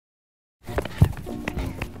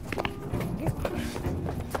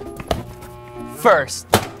first.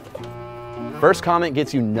 First comment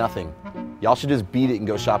gets you nothing. Y'all should just beat it and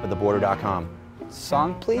go shop at theboarder.com.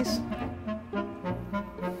 Song, please?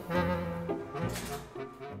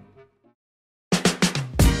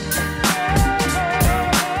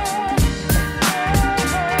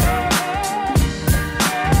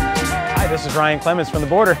 This is Ryan Clemens from The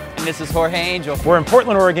Border. And this is Jorge Angel. We're in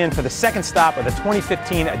Portland, Oregon for the second stop of the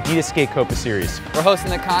 2015 Adidas Skate Copa series. We're hosting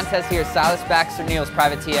the contest here at Silas Baxter Neal's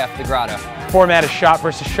private TF, The Grotto. The format is shop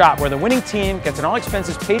versus shop, where the winning team gets an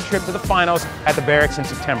all-expenses-paid trip to the finals at the Berrics in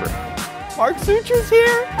September. Mark Suciu's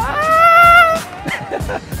here.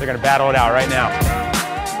 Ah! They're going to battle it out right now.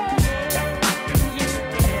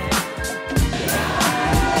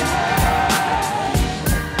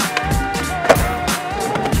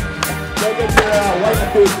 Go get your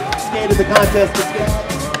white boot skate in the contest.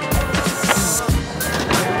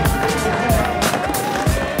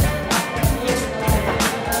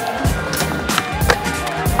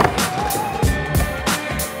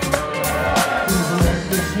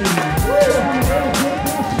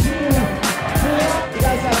 You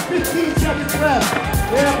guys have 15 seconds left.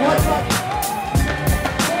 We have one bucket.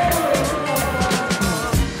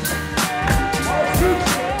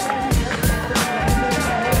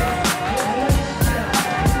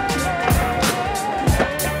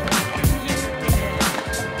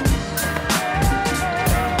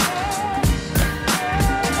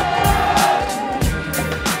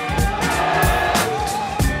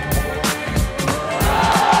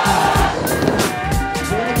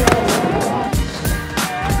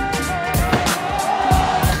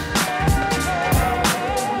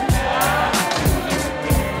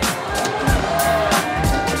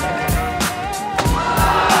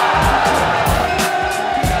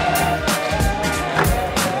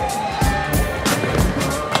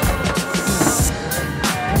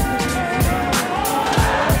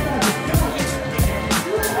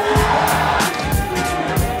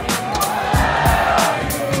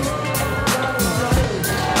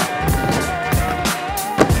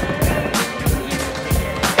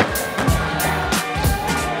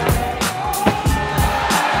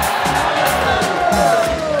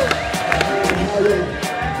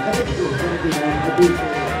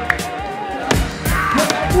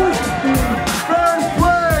 First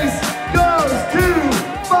place goes to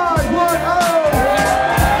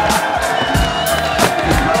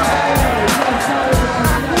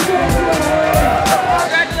 510.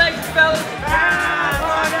 Congratulations, fellas.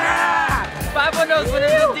 510 is winning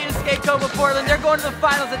the Adidas Skate Copa Portland. They're going to the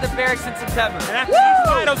finals at the Berrics in September. And after these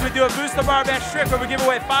finals, we do a Boost the Bar Best trick where we give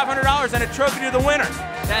away $500 and a trophy to the winner.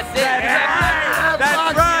 That's it.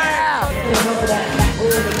 That's right. Remember that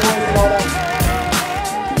noise and all that.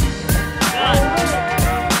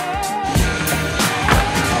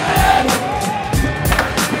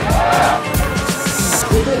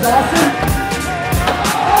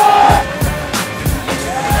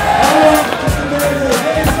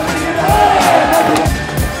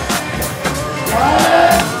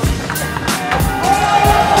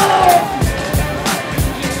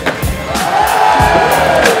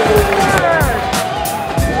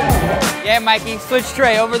 Yeah, Mikey, switch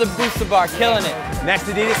tray over the Booster Bar, killing it. Next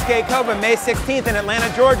Adidas Skate Copa, May 16th in Atlanta,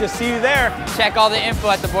 Georgia. See you there. Check all the info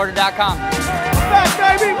at theboarder.com.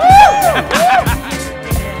 Back, baby! Woo!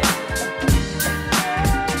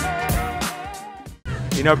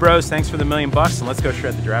 You know, bros, thanks for the $1 million and let's go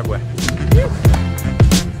shred the driveway.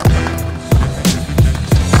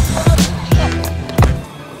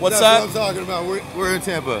 What's up? That's what I'm talking about. We're in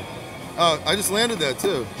Tampa. Oh, I just landed that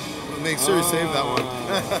too. Make sure you save that one.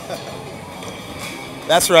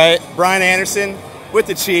 That's right, Brian Anderson with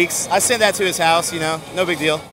the cheeks. I sent that to his house, you know, no big deal.